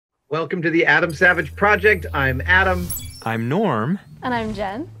Welcome to the Adam Savage Project. I'm Adam. I'm Norm. And I'm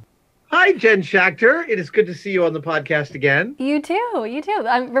Jen. Hi, Jen Schachter. It is good to see you on the podcast again. You too. You too.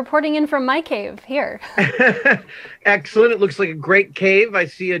 I'm reporting in from my cave here. Excellent. It looks like a great cave. I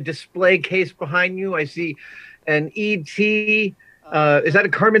see a display case behind you. I see an E.T. Is that a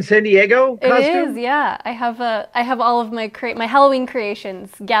Carmen Sandiego costume? It is, yeah. I have all of my Halloween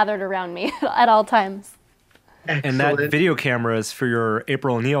creations gathered around me at all times. Excellent. And that video camera is for your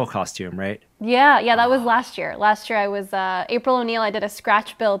April O'Neil costume, right? Yeah, that was last year. Last year I was April O'Neil. I did a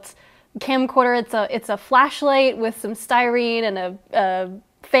scratch-built camcorder. It's a flashlight with some styrene and a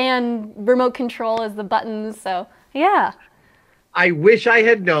fan remote control as the buttons. So yeah. I wish I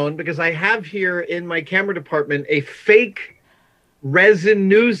had known, because I have here in my camera department a fake resin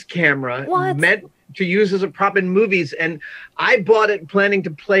news camera meant to use as a prop in movies, and I bought it planning to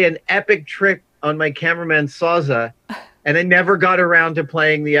play an epic trick on my cameraman Sawza, and I never got around to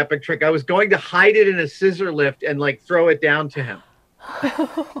playing the epic trick. I was going to hide it in a scissor lift and like throw it down to him.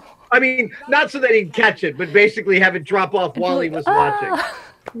 I mean, not so that he'd catch it, but basically have it drop off while he was watching.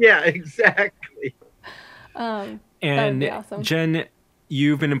 Yeah, exactly. That And would be awesome. Jen,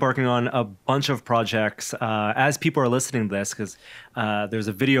 you've been embarking on a bunch of projects as people are listening to this, because there's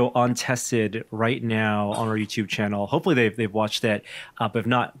a video untested right now on our YouTube channel. Hopefully they've watched it. But if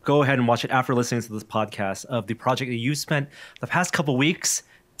not, go ahead and watch it after listening to this podcast of the project that you spent the past couple weeks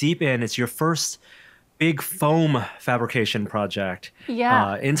deep in. It's your first big foam fabrication project.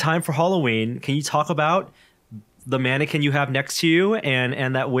 Yeah. In time for Halloween. Can you talk about the mannequin you have next to you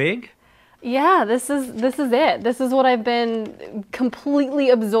and that wig? Yeah, this is it. This is what I've been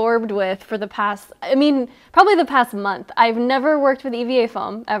completely absorbed with for the past, probably the past month. I've never worked with EVA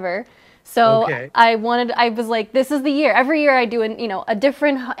foam ever. So Okay. I was like, this is the year. Every year I do a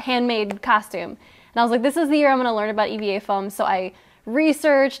different handmade costume. And I was like, this is the year I'm going to learn about EVA foam. So I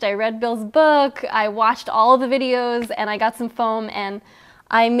researched, I read Bill's book, I watched all of the videos, and I got some foam, and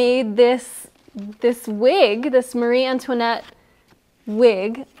I made this wig, this Marie Antoinette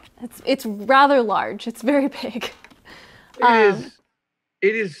wig. It's rather large. It's very big. It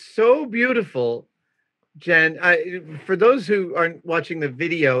is so beautiful, Jen. For those who aren't watching the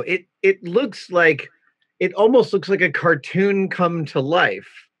video, it almost looks like a cartoon come to life.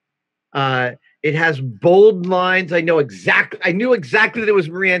 It has bold lines. I knew exactly that it was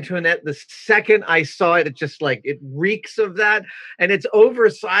Marie Antoinette. The second I saw it, it reeks of that. And it's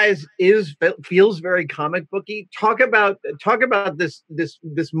oversized, feels very comic booky. Talk about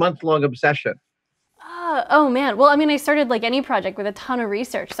this month-long obsession. Oh man. Well, I started like any project with a ton of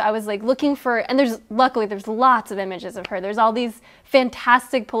research. So I was like looking for, and luckily there's lots of images of her. There's all these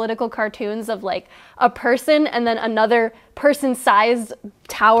fantastic political cartoons of like a person and then another person-sized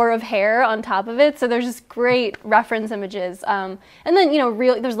tower of hair on top of it. So there's just great reference images. And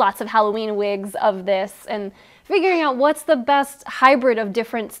then, there's lots of Halloween wigs of this, and figuring out what's the best hybrid of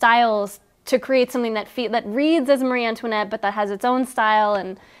different styles to create something that reads as Marie Antoinette, but that has its own style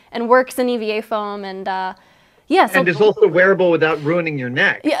and works in EVA foam, and yeah. So, and is also wearable without ruining your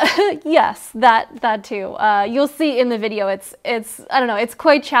neck. Yeah, yes, that too. You'll see in the video. It's I don't know. It's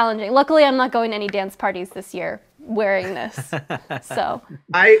quite challenging. Luckily, I'm not going to any dance parties this year wearing this. So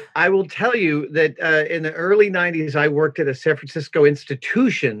I will tell you that in the early '90s, I worked at a San Francisco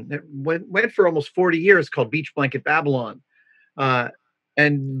institution that went for almost 40 years called Beach Blanket Babylon.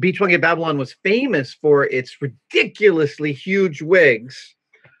 And Beach Blanket Babylon was famous for its ridiculously huge wigs.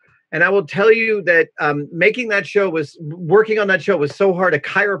 And I will tell you that working on that show was so hard. A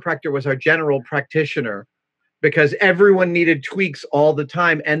chiropractor was our general practitioner because everyone needed tweaks all the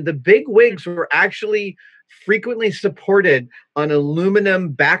time. And the big wigs were actually frequently supported on aluminum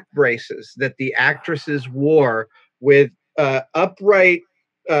back braces that the actresses wore with upright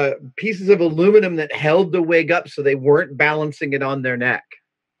pieces of aluminum that held the wig up so they weren't balancing it on their neck.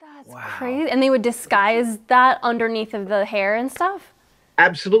 That's crazy. And they would disguise that underneath of the hair and stuff?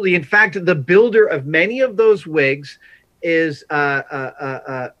 Absolutely. In fact, the builder of many of those wigs is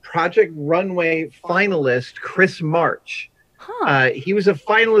Project Runway finalist Chris March. He was a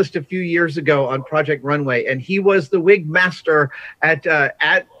finalist a few years ago on Project Runway, and he was the wig master at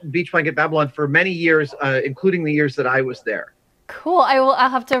Beach Blanket Babylon for many years, including the years that I was there. Cool. I'll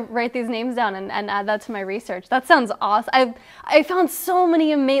have to write these names down and add that to my research. That sounds awesome. I found so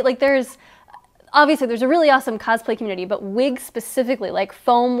many amazing, obviously there's a really awesome cosplay community, but wigs specifically, like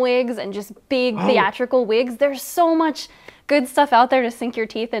foam wigs and just big theatrical wigs, there's so much good stuff out there to sink your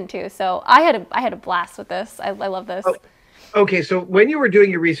teeth into. So I had a blast with this. I love this. Okay, so when you were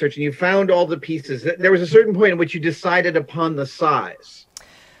doing your research and you found all the pieces, there was a certain point in which you decided upon the size.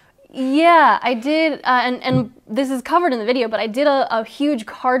 Yeah, I did, and this is covered in the video, but I did a huge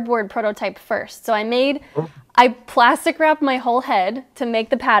cardboard prototype first. So I plastic wrapped my whole head to make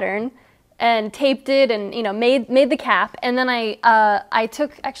the pattern, and taped it, and made the cap, and then I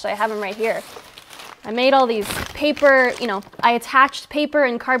took, actually I have them right here. I made all these paper, I attached paper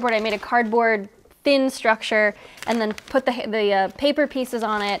and cardboard. I made a cardboard thin structure, and then put the paper pieces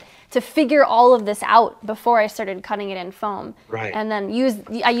on it to figure all of this out before I started cutting it in foam. Right. And then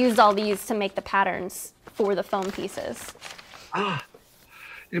I used all these to make the patterns for the foam pieces. Ah.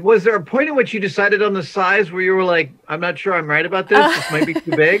 Was there a point in which you decided on the size where you were like, I'm not sure I'm right about this, this might be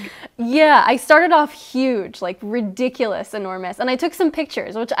too big? Yeah, I started off huge, like ridiculous, enormous. And I took some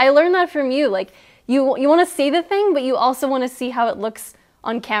pictures, which I learned that from you. Like you want to see the thing, but you also want to see how it looks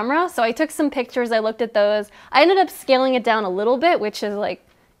on camera. So I took some pictures, I looked at those. I ended up scaling it down a little bit, which is like,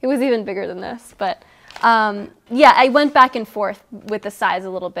 it was even bigger than this. But yeah, I went back and forth with the size a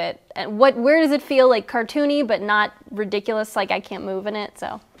little bit. And where does it feel like cartoony, but not ridiculous, like I can't move in it,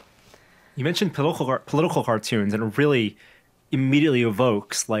 so. You mentioned political cartoons, and it really immediately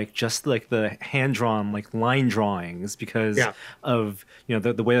evokes just the hand-drawn line drawings because of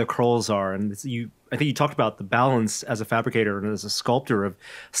the way the curls are. And I think you talked about the balance as a fabricator and as a sculptor of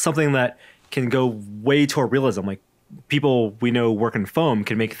something that can go way toward realism. Like people we know work in foam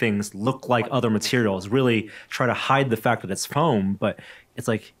can make things look like other materials, really try to hide the fact that it's foam, but it's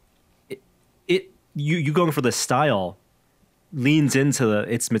like you going for this style leans into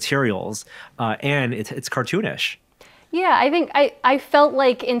its materials, and it's cartoonish. Yeah, I think I felt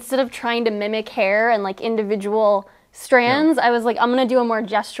like instead of trying to mimic hair and like individual strands, I was like, I'm gonna do a more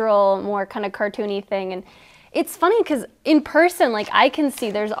gestural, more kind of cartoony thing. And it's funny because in person, like I can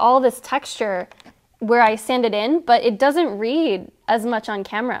see there's all this texture where I sanded in, but it doesn't read as much on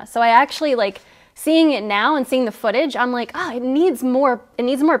camera. So I actually like seeing it now and seeing the footage, I'm like, it needs more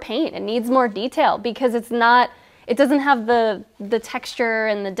paint, it needs more detail, because it doesn't have the texture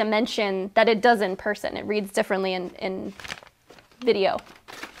and the dimension that it does in person. It reads differently in video.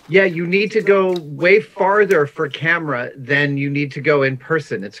 Yeah, you need to go way farther for camera than you need to go in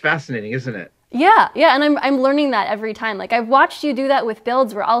person. It's fascinating, isn't it? Yeah, and I'm learning that every time. Like I've watched you do that with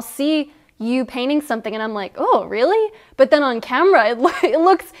builds where I'll see you painting something and I'm like, oh, really? But then on camera, it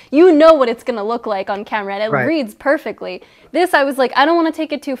looks, what it's gonna look like on camera, and it reads perfectly. This, I was like, I don't wanna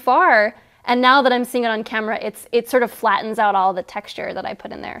take it too far. And now that I'm seeing it on camera, it sort of flattens out all the texture that I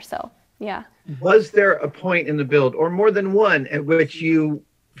put in there. So, yeah. Was there a point in the build, or more than one, at which you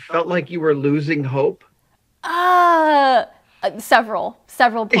felt like you were losing hope? Several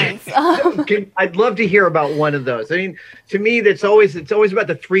points. I'd love to hear about one of those. I mean, to me, it's always about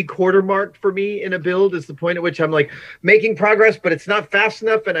the 3/4 mark for me in a build is the point at which I'm like making progress, but it's not fast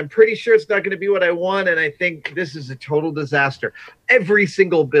enough, and I'm pretty sure it's not going to be what I want, and I think this is a total disaster. Every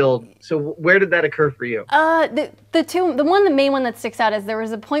single build. So where did that occur for you? The main one that sticks out is there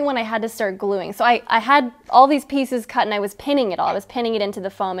was a point when I had to start gluing. So I had all these pieces cut and I was pinning it all. I was pinning it into the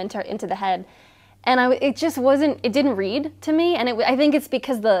foam, into the head. And it just wasn't, it didn't read to me. And I think it's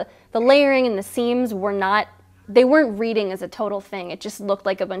because the layering and the seams they weren't reading as a total thing. It just looked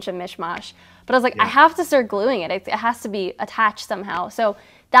like a bunch of mishmash. But I was like, I have to start gluing it. It has to be attached somehow. So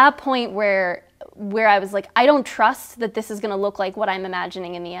that point where I was like, I don't trust that this is gonna look like what I'm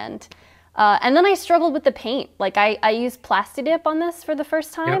imagining in the end. And then I struggled with the paint. Like I used Plastidip on this for the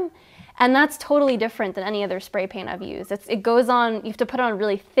first time. Yep. And that's totally different than any other spray paint I've used. It goes on, you have to put it on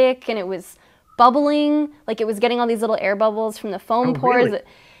really thick, and it was bubbling, like it was getting all these little air bubbles from the foam pores. Really?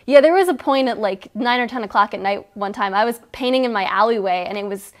 Yeah, there was a point at like 9 or 10 o'clock at night one time. I was painting in my alleyway and it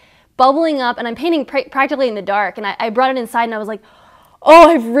was bubbling up, and I'm painting practically in the dark, and I brought it inside and I was like,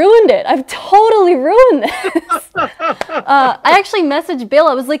 oh, I've ruined it. I've totally ruined this. I actually messaged Bill.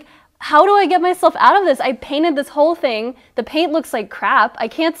 I was like, how do I get myself out of this? I painted this whole thing. The paint looks like crap. I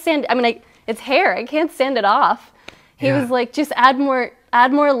can't sand, it's hair. I can't sand it off. He was like, just add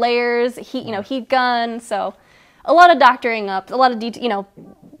more layers, heat gun. So a lot of doctoring up, a lot of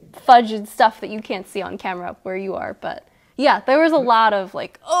fudge and stuff that you can't see on camera where you are. But yeah, there was a lot of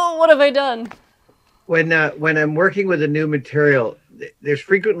like, oh, what have I done? When I'm working with a new material, there's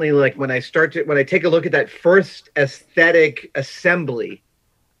frequently like when I take a look at that first aesthetic assembly,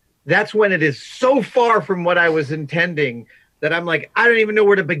 that's when it is so far from what I was intending that I'm like, I don't even know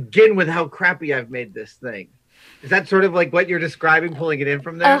where to begin with how crappy I've made this thing. Is that sort of like what you're describing, pulling it in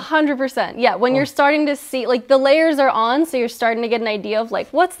from there? 100%. Yeah, when you're starting to see, like the layers are on, so you're starting to get an idea of like,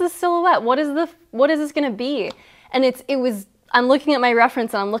 what's the silhouette? What is this going to be? And I'm looking at my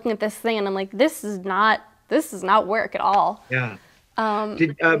reference and I'm looking at this thing and I'm like, this does not work at all. Yeah.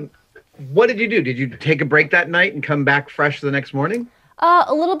 What did you do? Did you take a break that night and come back fresh the next morning?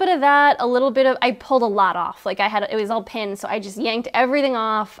 A little bit of that, a little bit of, I pulled a lot off. Like it was all pinned, so I just yanked everything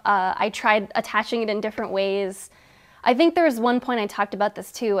off. I tried attaching it in different ways. I think there was one point I talked about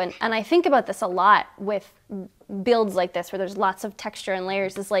this too, and I think about this a lot with builds like this where there's lots of texture and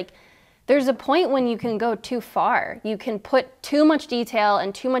layers, is like, there's a point when you can go too far. You can put too much detail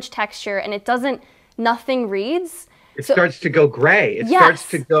and too much texture and it doesn't, nothing reads. It starts to go gray. It starts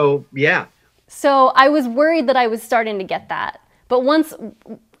to go, yeah. So I was worried that I was starting to get that. But once,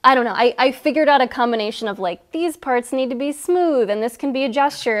 I don't know, I figured out a combination of like, these parts need to be smooth and this can be a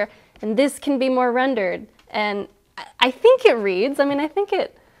gesture and this can be more rendered. And I think it reads. I mean, I think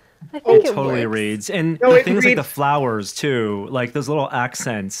it totally works. reads. And the things like the flowers too, like those little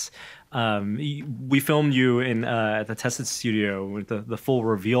accents. We filmed you in at the Tested Studio with the full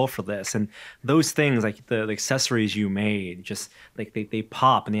reveal for this, and those things, like the accessories you made, just like they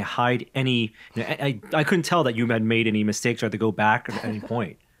pop and they hide any. I couldn't tell that you had made any mistakes or had to go back at any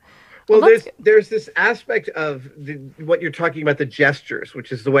point. Well, there's this aspect of what you're talking about, the gestures,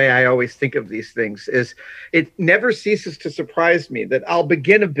 which is the way I always think of these things. Is it never ceases to surprise me that I'll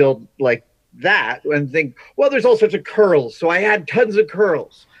begin a build like that and think, well, there's all sorts of curls, so I add tons of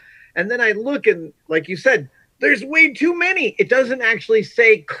curls. And then I look and, like you said, there's way too many. It doesn't actually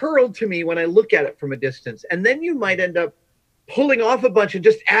say curl to me when I look at it from a distance. And then you might end up pulling off a bunch and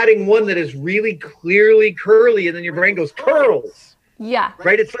just adding one that is really clearly curly, and then your brain goes, curls. Yeah.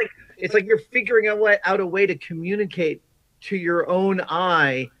 Right? It's like you're figuring out a way to communicate to your own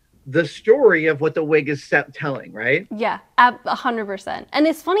eye the story of what the wig is telling, right? Yeah, 100%. And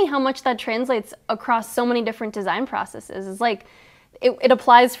it's funny how much that translates across so many different design processes. It's like, it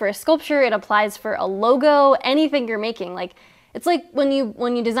applies for a sculpture, it applies for a logo, anything you're making. Like, it's like when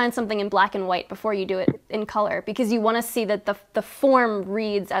you design something in black and white before you do it in color, because you want to see that the form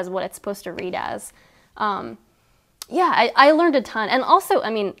reads as what it's supposed to read as. Yeah, I learned a ton. And also,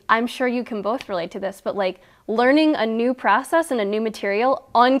 I mean, I'm sure you can both relate to this, but like learning a new process and a new material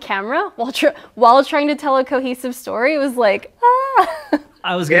on camera while trying to tell a cohesive story, it was like, ah.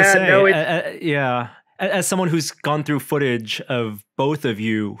 I was going to say, yeah. As someone who's gone through footage of both of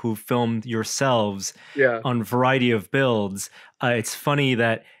you who filmed yourselves on a variety of builds, it's funny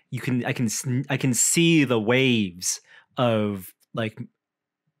that I can see the waves of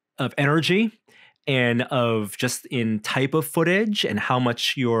energy and of just in type of footage and how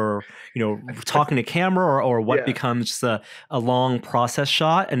much you're talking to camera or what becomes just a long process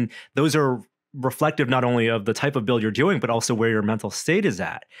shot, and those are reflective not only of the type of build you're doing, but also where your mental state is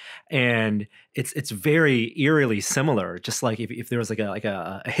at. And it's very eerily similar. Just like if there was like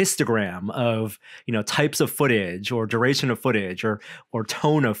a histogram of types of footage or duration of footage or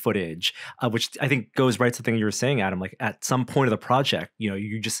tone of footage, which I think goes right to the thing you were saying, Adam. Like at some point of the project,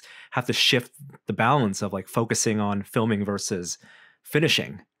 you just have to shift the balance of like focusing on filming versus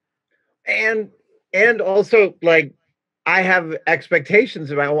finishing. And also like, I have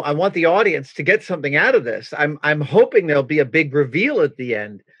expectations about, I want the audience to get something out of this. I'm hoping there'll be a big reveal at the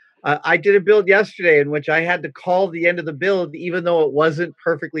end. I did a build yesterday in which I had to call the end of the build, even though it wasn't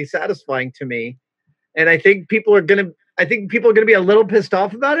perfectly satisfying to me. And I think people are going to be a little pissed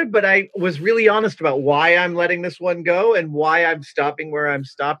off about it, but I was really honest about why I'm letting this one go and why I'm stopping where I'm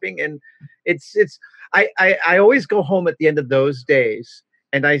stopping. And I always go home at the end of those days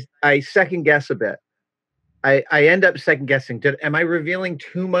and I second guess a bit. I end up second guessing. Am I revealing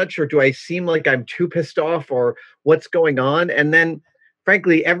too much, or do I seem like I'm too pissed off, or what's going on? And then,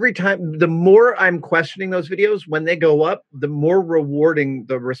 frankly, every time, the more I'm questioning those videos, when they go up, the more rewarding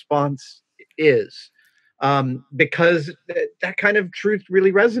the response is, because that kind of truth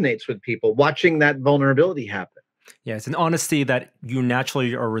really resonates with people, watching that vulnerability happen. Yeah, it's an honesty that you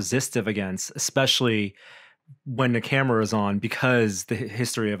naturally are resistive against, especially when the camera is on, because the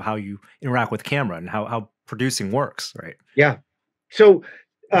history of how you interact with camera and how producing works, right? Yeah. So,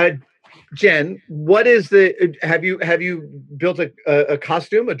 Jen, what is have you built a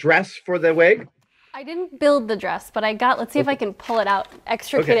costume, a dress for the wig? I didn't build the dress, but I got, let's see if I can pull it out,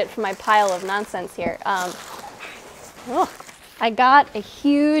 extricate it from my pile of nonsense here. I got a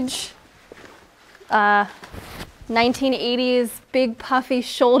huge 1980s big puffy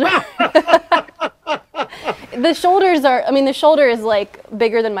shoulder. The shoulder is like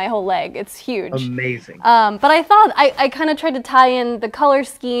bigger than my whole leg. It's huge. Amazing. But I thought I kind of tried to tie in the color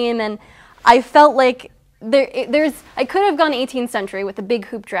scheme, and I felt like I could have gone 18th century with a big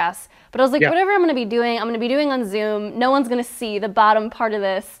hoop dress, but I was like, whatever I'm going to be doing on Zoom. No one's going to see the bottom part of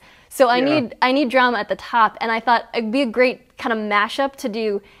this. So I need drama at the top, and I thought it'd be a great kind of mashup to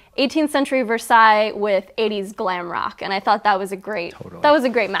do 18th century Versailles with 80s glam rock, and I thought that was a great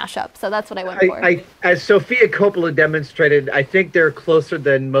mashup. So that's what I went for. As Sofia Coppola demonstrated, I think they're closer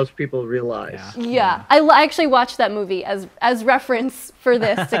than most people realize. Yeah. I actually watched that movie as reference for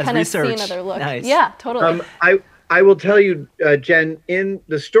this to kind of see another look. Nice. Yeah, totally. I will tell you, Jen, in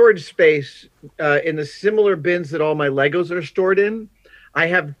the storage space, in the similar bins that all my Legos are stored in, I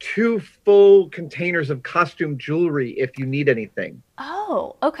have 2 full containers of costume jewelry if you need anything.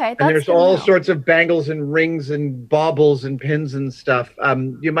 Oh, okay. And there's all sorts of bangles and rings and baubles and pins and stuff.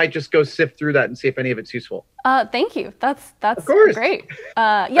 You might just go sift through that and see if any of it's useful. Thank you. That's of course. Great.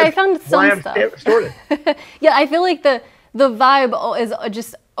 Yeah, I found some stuff. Stored it. Yeah, I feel like the vibe is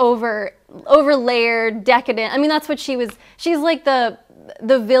just overlayered, decadent. I mean, that's what she was. She's like the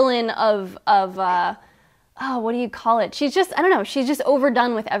villain of what do you call it? She's just, I don't know, she's just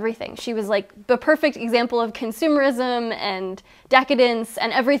overdone with everything. She was like the perfect example of consumerism and decadence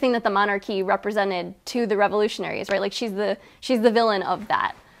and everything that the monarchy represented to the revolutionaries, right? Like she's the villain of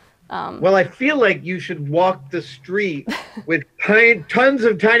that. Well, I feel like you should walk the street with tons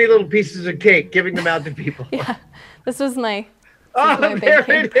of tiny little pieces of cake, giving them out to people. Yeah, this was my there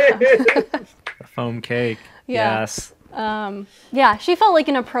it is. The foam cake. Yeah. Yes. Yeah, she felt like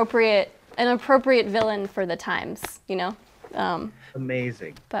an appropriate villain for the times, you know.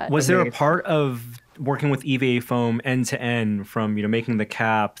 Amazing. But was there a part of working with EVA foam end to end, from making the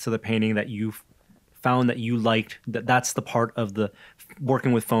cap to the painting, that you found that you liked, that's the part of the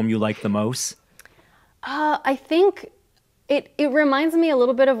working with foam you like the most? I think it reminds me a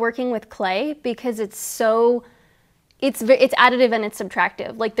little bit of working with clay, because it's additive and it's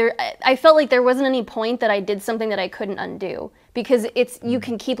subtractive. Like I felt like there wasn't any point that I did something that I couldn't undo, because you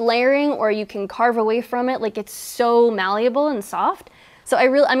can keep layering or you can carve away from it. Like it's so malleable and soft. So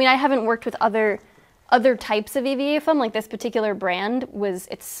I haven't worked with other types of EVA foam. Like this particular brand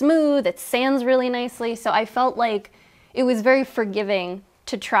it's smooth, it sands really nicely. So I felt like it was very forgiving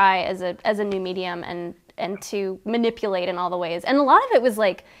to try as a new medium and to manipulate in all the ways. And a lot of it was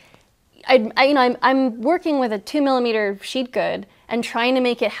like, I'm working with a 2mm sheet good and trying to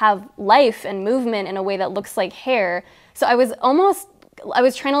make it have life and movement in a way that looks like hair. So I was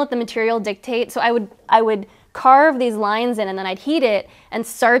trying to let the material dictate. So I would carve these lines in, and then I'd heat it and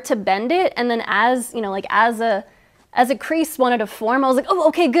start to bend it. And then as a crease wanted to form, I was like, oh,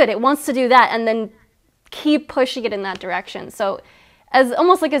 okay, good. It wants to do that. And then keep pushing it in that direction. So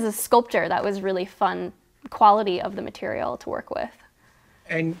almost like as a sculptor, that was really fun quality of the material to work with.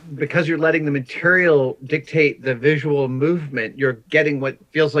 And because you're letting the material dictate the visual movement, you're getting what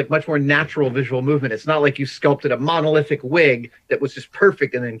feels like much more natural visual movement. It's not like you sculpted a monolithic wig that was just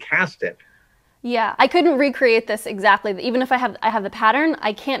perfect and then cast it. Yeah, I couldn't recreate this exactly. Even if I have the pattern,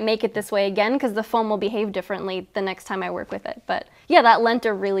 I can't make it this way again, because the foam will behave differently the next time I work with it. But yeah, that lent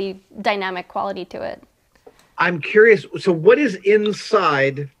a really dynamic quality to it. I'm curious, so what is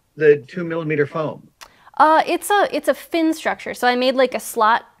inside the 2mm foam? It's a fin structure. So I made like a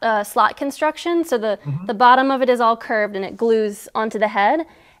slot construction. So the bottom of it is all curved and it glues onto the head.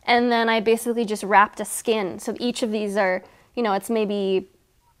 And then I basically just wrapped a skin. So each of these are, it's maybe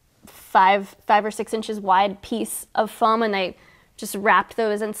 5 or 6 inches wide piece of foam, and I just wrapped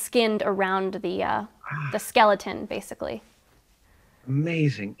those and skinned around the skeleton, basically.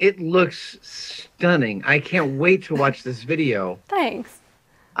 Amazing. It looks stunning. I can't wait to watch this video. Thanks.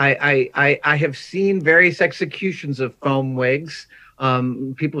 I have seen various executions of foam wigs.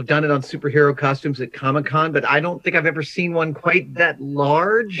 People have done it on superhero costumes at Comic-Con, but I don't think I've ever seen one quite that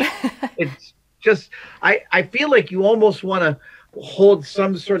large. It's just, I feel like you almost want to hold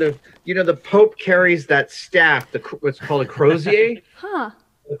some sort of, the Pope carries that staff, what's called a crozier. Huh.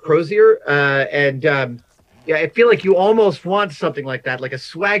 A crozier. Yeah, I feel like you almost want something like that, like a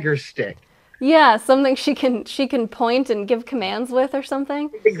swagger stick. Yeah, something she can point and give commands with or something.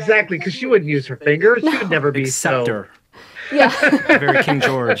 Exactly, because she wouldn't use her fingers. She would never be Scepter. Yeah. Very King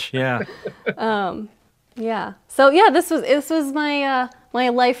George. Yeah. Yeah. So yeah, this was my my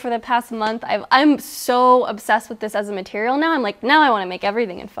life for the past month. I'm so obsessed with this as a material now. I'm like, now I want to make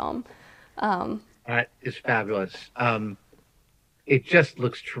everything in foam. That is fabulous. It just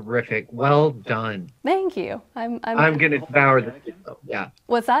looks terrific. Well done. Thank you. I'm gonna devour this. Yeah.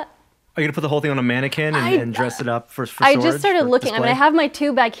 What's that? Are you gonna put the whole thing on a mannequin and dress it up for I storage, just started looking. display? I have my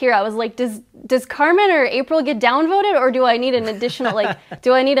two back here. I was like, does Carmen or April get downvoted, or do I need an additional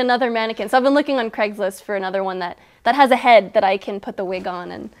do I need another mannequin? So I've been looking on Craigslist for another one that has a head that I can put the wig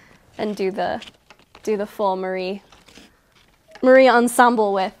on and do the full Marie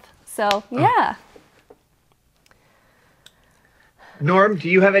ensemble with. So yeah. Norm, do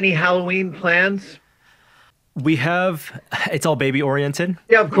you have any Halloween plans? We have, it's all baby oriented.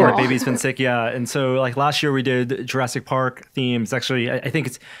 Yeah, of course. My baby's been sick, yeah. And so like last year we did Jurassic Park themes. Actually, I think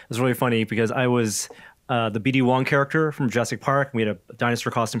it's really funny because I was the BD Wong character from Jurassic Park. We had a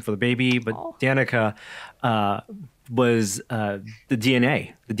dinosaur costume for the baby, but Danica was the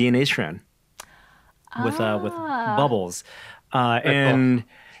DNA strand with Bubbles. And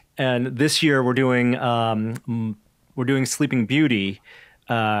this year we're doing Sleeping Beauty.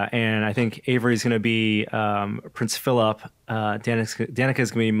 And I think Avery's going to be Prince Philip. Danica's going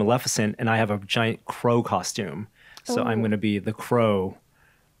to be Maleficent, and I have a giant crow costume. So I'm going to be the crow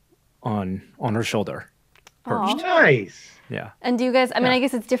on her shoulder, perched. Nice. Yeah. And do you guys? I mean, I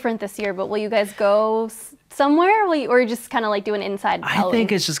guess it's different this year, but will you guys go somewhere, or you just kind of like do an inside Halloween? I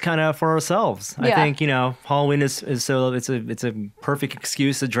think it's just kind of for ourselves. I think Halloween is so it's a perfect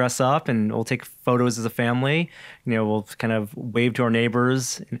excuse to dress up, and we'll take photos as a family. We'll kind of wave to our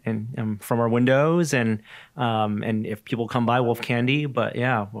neighbors and from our windows, and if people come by, we'll have candy. But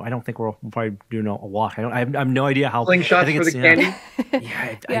yeah, I don't think we'll probably do a walk. I have no idea how. Slingshots for the candy.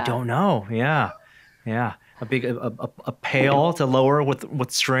 I don't know. Yeah. A pail to lower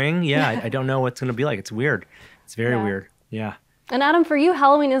with string. Yeah, I don't know what it's gonna be like. It's weird. It's very weird. Yeah. And Adam, for you,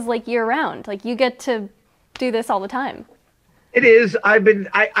 Halloween is like year round. Like you get to do this all the time. It is.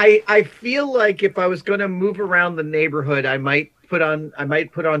 I feel like if I was gonna move around the neighborhood, I might put on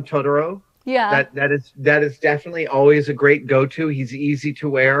Totoro. Yeah. That is definitely always a great go-to. He's easy to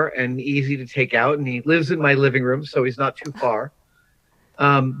wear and easy to take out, and he lives in my living room, so he's not too far.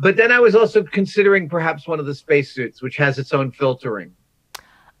 But then I was also considering perhaps one of the spacesuits, which has its own filtering.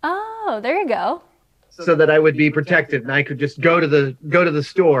 Oh, there you go. So that I would be protected, and I could just go to the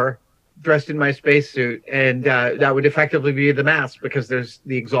store dressed in my spacesuit, and that would effectively be the mask because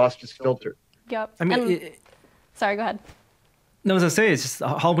the exhaust is filtered. Yep. I mean, sorry, go ahead. No, as I say, it's just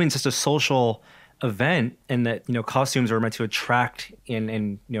Halloween's just a social event, and that costumes are meant to attract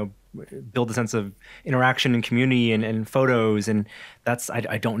and build a sense of interaction and community and photos, and that's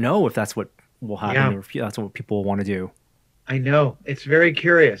I don't know if that's what will happen or if that's what people will want to do. I know, it's very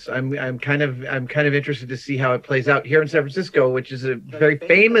curious. I'm kind of interested to see how it plays out here in San Francisco, which is a very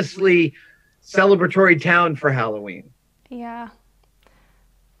famously celebratory town for Halloween. Yeah.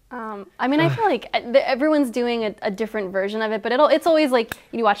 I mean, I feel like everyone's doing a different version of it, but it's always like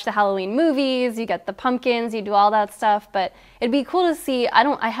you watch the Halloween movies, you get the pumpkins, you do all that stuff. But it'd be cool to see.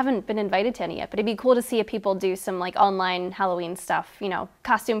 I haven't been invited to any yet, but it'd be cool to see if people do some like online Halloween stuff,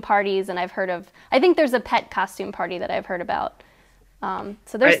 costume parties. And I think there's a pet costume party that I've heard about.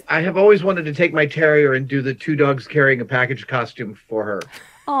 So there's. I have always wanted to take my terrier and do the two dogs carrying a package costume for her.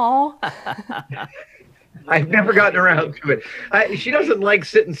 Oh. I've never gotten around to it. She doesn't like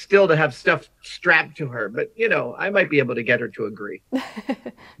sitting still to have stuff strapped to her, but I might be able to get her to agree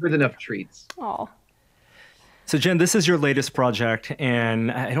with enough treats. Oh. So Jen, this is your latest project,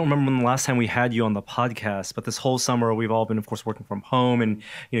 and I don't remember when the last time we had you on the podcast, but this whole summer we've all been, of course, working from home, and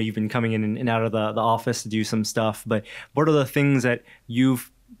you've been coming in and out of the office to do some stuff. But what are the things that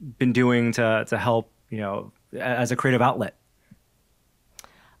you've been doing to help as a creative outlet?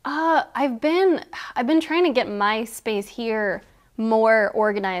 I've been trying to get my space here more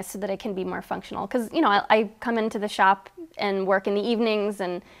organized so that it can be more functional. Because I come into the shop and work in the evenings,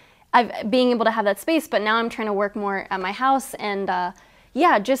 and being able to have that space. But now I'm trying to work more at my house, and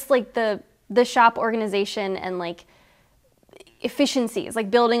just like the shop organization and like efficiencies, like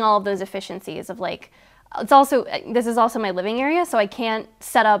building all of those efficiencies of like. This is also my living area, so I can't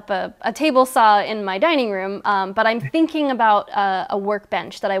set up a table saw in my dining room, but I'm thinking about a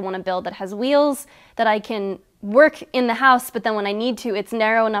workbench that I want to build that has wheels that I can work in the house, but then when I need to, it's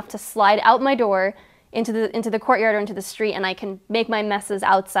narrow enough to slide out my door into the courtyard or into the street, and I can make my messes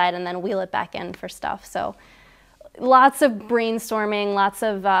outside and then wheel it back in for stuff. So lots of brainstorming, lots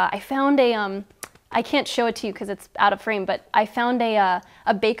of, I found I can't show it to you because it's out of frame, but I found a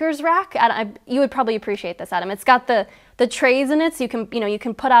baker's rack. You would probably appreciate this, Adam. It's got the trays in it, so you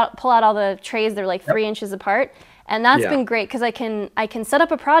can pull out all the trays. They're like 3 inches apart, and that's been great because I can set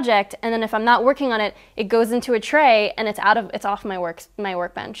up a project, and then if I'm not working on it, it goes into a tray and it's off my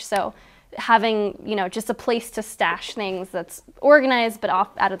workbench. So having just a place to stash things that's organized but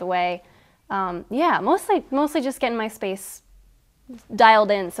out of the way. Mostly just getting my space dialed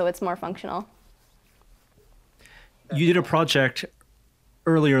in so it's more functional. You did a project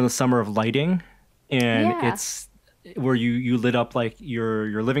earlier in the summer of lighting, and it's where you lit up like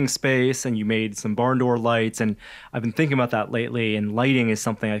your living space, and you made some barn door lights. And I've been thinking about that lately, and lighting is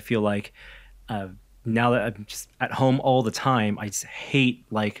something I feel like now that I'm just at home all the time, I just hate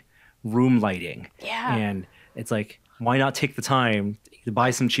like room lighting. Yeah. And it's like why not take the time to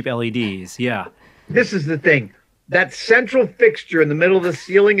buy some cheap LEDs? Yeah. This is the thing. That central fixture in the middle of the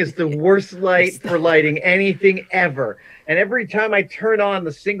ceiling is the worst light for lighting anything ever. And every time I turn on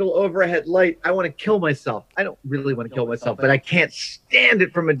the single overhead light, I want to kill myself. I don't really want to kill myself, but I can't stand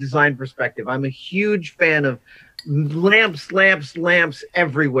it from a design perspective. I'm a huge fan of lamps, lamps, lamps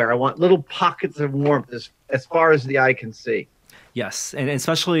everywhere. I want little pockets of warmth as far as the eye can see. Yes, and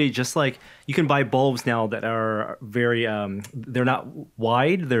especially just like you can buy bulbs now that are very, they're not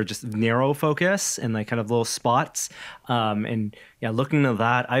wide, they're just narrow focus and like kind of little spots. And yeah, looking at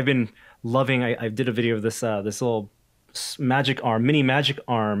that, I've been loving. I did a video of this this little magic arm, mini magic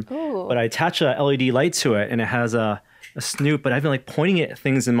arm, Ooh. but I attach a LED light to it, and it has a snoop. But I've been like pointing at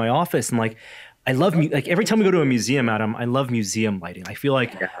things in my office, and like I love like every time we go to a museum, Adam, I love museum lighting. I feel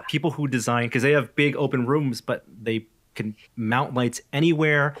like people who design, because they have big open rooms, but they can mount lights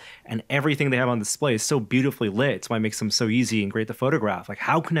anywhere, and everything they have on display is so beautifully lit. It's why it makes them so easy and great to photograph. Like,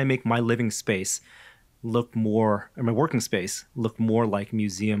 how can I make my living space look more, or my working space look more like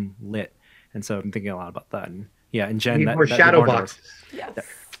museum lit? And so I'm thinking a lot about that. And yeah, and Jen, more shadow boxes. Yes.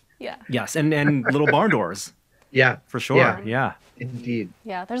 Yeah. Yes, and little barn doors. Yeah, for sure. Yeah. Indeed.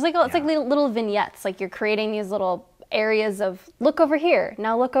 Yeah, there's like it's like little vignettes. Like you're creating these little areas of look over here,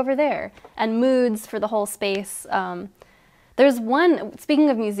 now look over there, and moods for the whole space. There's one, speaking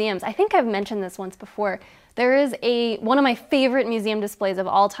of museums, I think I've mentioned this once before. There is one of my favorite museum displays of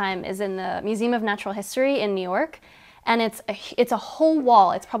all time is in the Museum of Natural History in New York. And it's a whole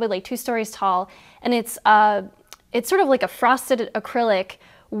wall. It's probably like 2 stories tall. And it's sort of like a frosted acrylic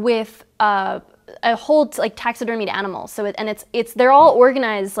with a whole like taxidermied animals. So they're all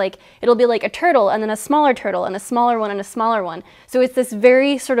organized, like it'll be like a turtle and then a smaller turtle and a smaller one and a smaller one. So it's this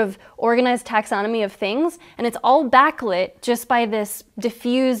very sort of organized taxonomy of things, and it's all backlit just by this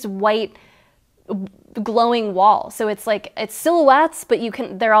diffused white glowing wall. So it's like it's silhouettes, but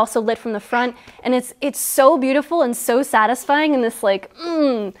they're also lit from the front, and it's so beautiful and so satisfying in this like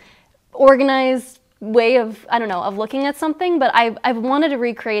organized way of, I don't know, of looking at something. But I've wanted to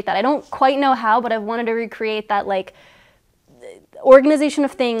recreate that. I don't quite know how, but I've wanted to recreate that like organization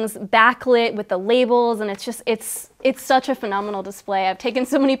of things backlit with the labels, and it's such a phenomenal display. I've taken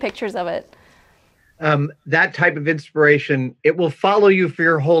so many pictures of it. That type of inspiration, it will follow you for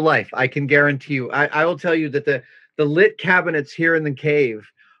your whole life. I can guarantee you. I will tell you that the lit cabinets here in the cave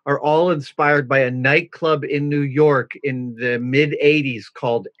are all inspired by a nightclub in New York in the mid 80s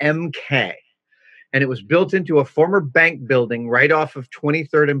called MK. And it was built into a former bank building right off of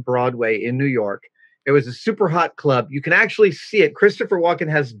 23rd and Broadway in New York. It was a super hot club. You can actually see it. Christopher Walken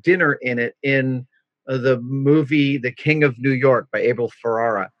has dinner in it in the movie The King of New York by Abel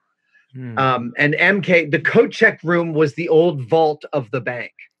Ferrara. And MK, the coat check room was the old vault of the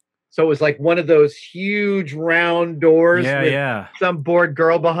bank. So it was like one of those huge round doors with some bored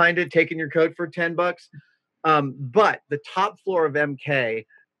girl behind it taking your coat for $10. But the top floor of MK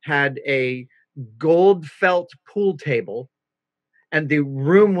had a gold felt pool table, and the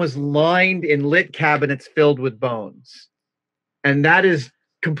room was lined in lit cabinets filled with bones. And that is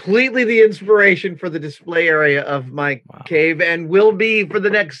completely the inspiration for the display area of my cave, and will be for the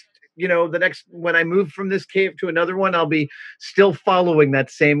next, when I move from this cave to another one, I'll be still following that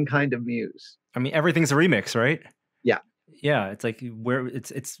same kind of muse. I mean, everything's a remix, right? Yeah. Yeah. It's like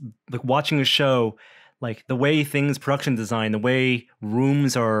it's like watching a show. Like the way production design, the way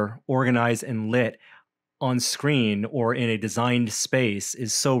rooms are organized and lit on screen or in a designed space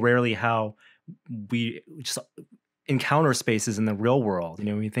is so rarely how we just encounter spaces in the real world.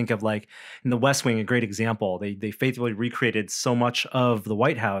 When you think of like in the West Wing, a great example, they faithfully recreated so much of the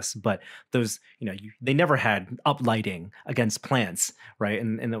White House, but those, they never had uplighting against plants, right?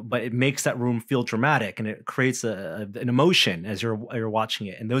 But it makes that room feel dramatic, and it creates an emotion as you're watching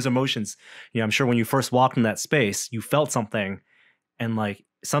it. And those emotions, I'm sure when you first walked in that space, you felt something, and like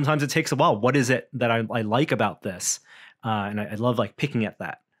sometimes it takes a while. What is it that I like about this? And I love like picking at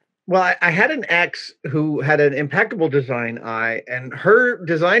that. Well, I had an ex who had an impeccable design eye, and her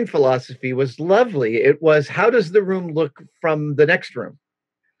design philosophy was lovely. It was, how does the room look from the next room?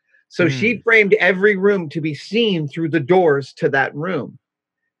 So she framed every room to be seen through the doors to that room.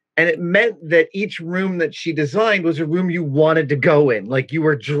 And it meant that each room that she designed was a room you wanted to go in, like you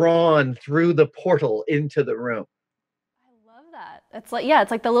were drawn through the portal into the room. I love that. It's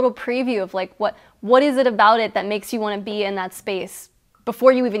like the little preview of like what is it about it that makes you want to be in that space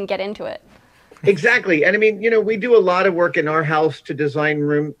before you even get into it. Exactly. And I mean, we do a lot of work in our house to design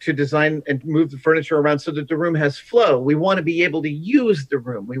and move the furniture around so that the room has flow. We want to be able to use the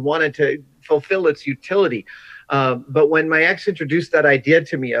room. We want it to fulfill its utility. But when my ex introduced that idea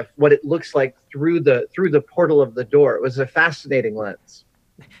to me of what it looks like through the portal of the door, it was a fascinating lens.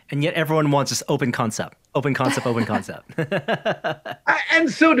 And yet everyone wants this open concept. Open concept. And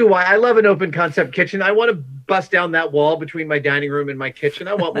so do I. I love an open concept kitchen. I want to bust down that wall between my dining room and my kitchen.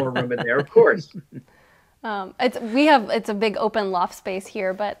 I want more room in there, of course. It's a big open loft space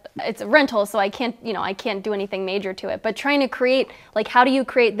here, but it's a rental, so I can't do anything major to it. But trying to create, like, how do you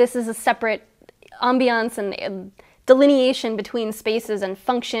create this as a separate ambiance and delineation between spaces and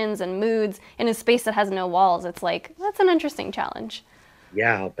functions and moods in a space that has no walls? It's like, that's an interesting challenge.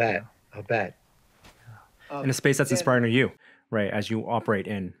 Yeah, I'll bet. In a space that's inspiring to you, right? As you operate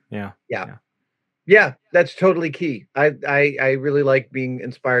in, Yeah, that's totally key. I really like being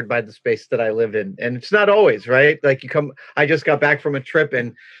inspired by the space that I live in, and it's not always right. Like I just got back from a trip,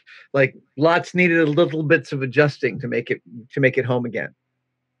 and like lots needed a little bits of adjusting to make it home again.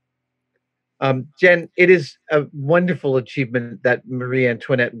 Jen, it is a wonderful achievement, that Marie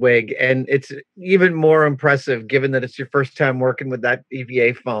Antoinette wig, and it's even more impressive given that it's your first time working with that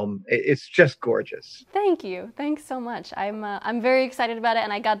EVA foam. It's just gorgeous. Thank you. Thanks so much. I'm very excited about it,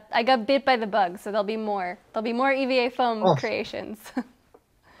 and I got bit by the bug, so there'll be more. There'll be more EVA foam creations.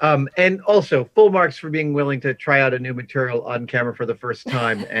 And also full marks for being willing to try out a new material on camera for the first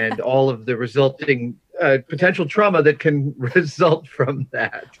time, and all of the resulting potential trauma that can result from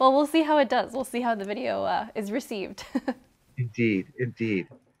that. Well, we'll see how it does. We'll see how the video is received. Indeed.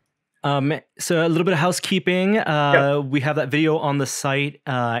 So a little bit of housekeeping. We have that video on the site,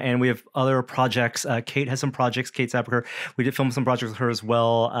 and we have other projects. Kate has some projects. Kate's Abaker. We did film some projects with her as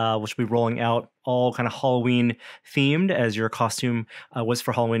well, which will be rolling out, all kind of Halloween themed, as your costume was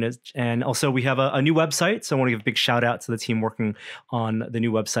for Halloween. And also we have a new website. So I want to give a big shout out to the team working on the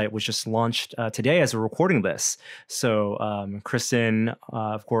new website, which just launched today as we're recording this. So Kristen,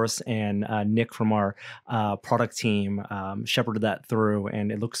 of course, and Nick from our product team shepherded that through,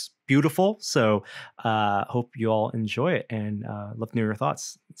 and it looks beautiful. So hope you all enjoy it, and love to know your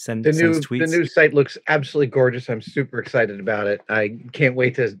thoughts. Send tweets. The new site looks absolutely gorgeous. I'm super excited about it. I can't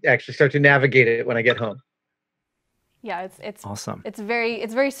wait to actually start to navigate it when I get home. Yeah, it's awesome. It's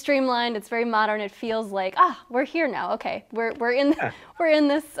very streamlined. It's very modern. It feels like we're here now. Okay, we're in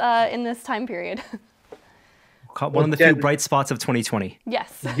this time period. One of the few bright spots of 2020.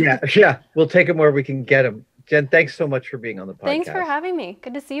 Yes. Yeah. We'll take them where we can get them. Jen, thanks so much for being on the podcast. Thanks for having me.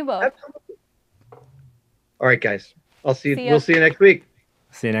 Good to see you both. Absolutely. All right, guys. We'll see you next week.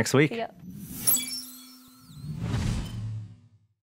 See you next week. See ya.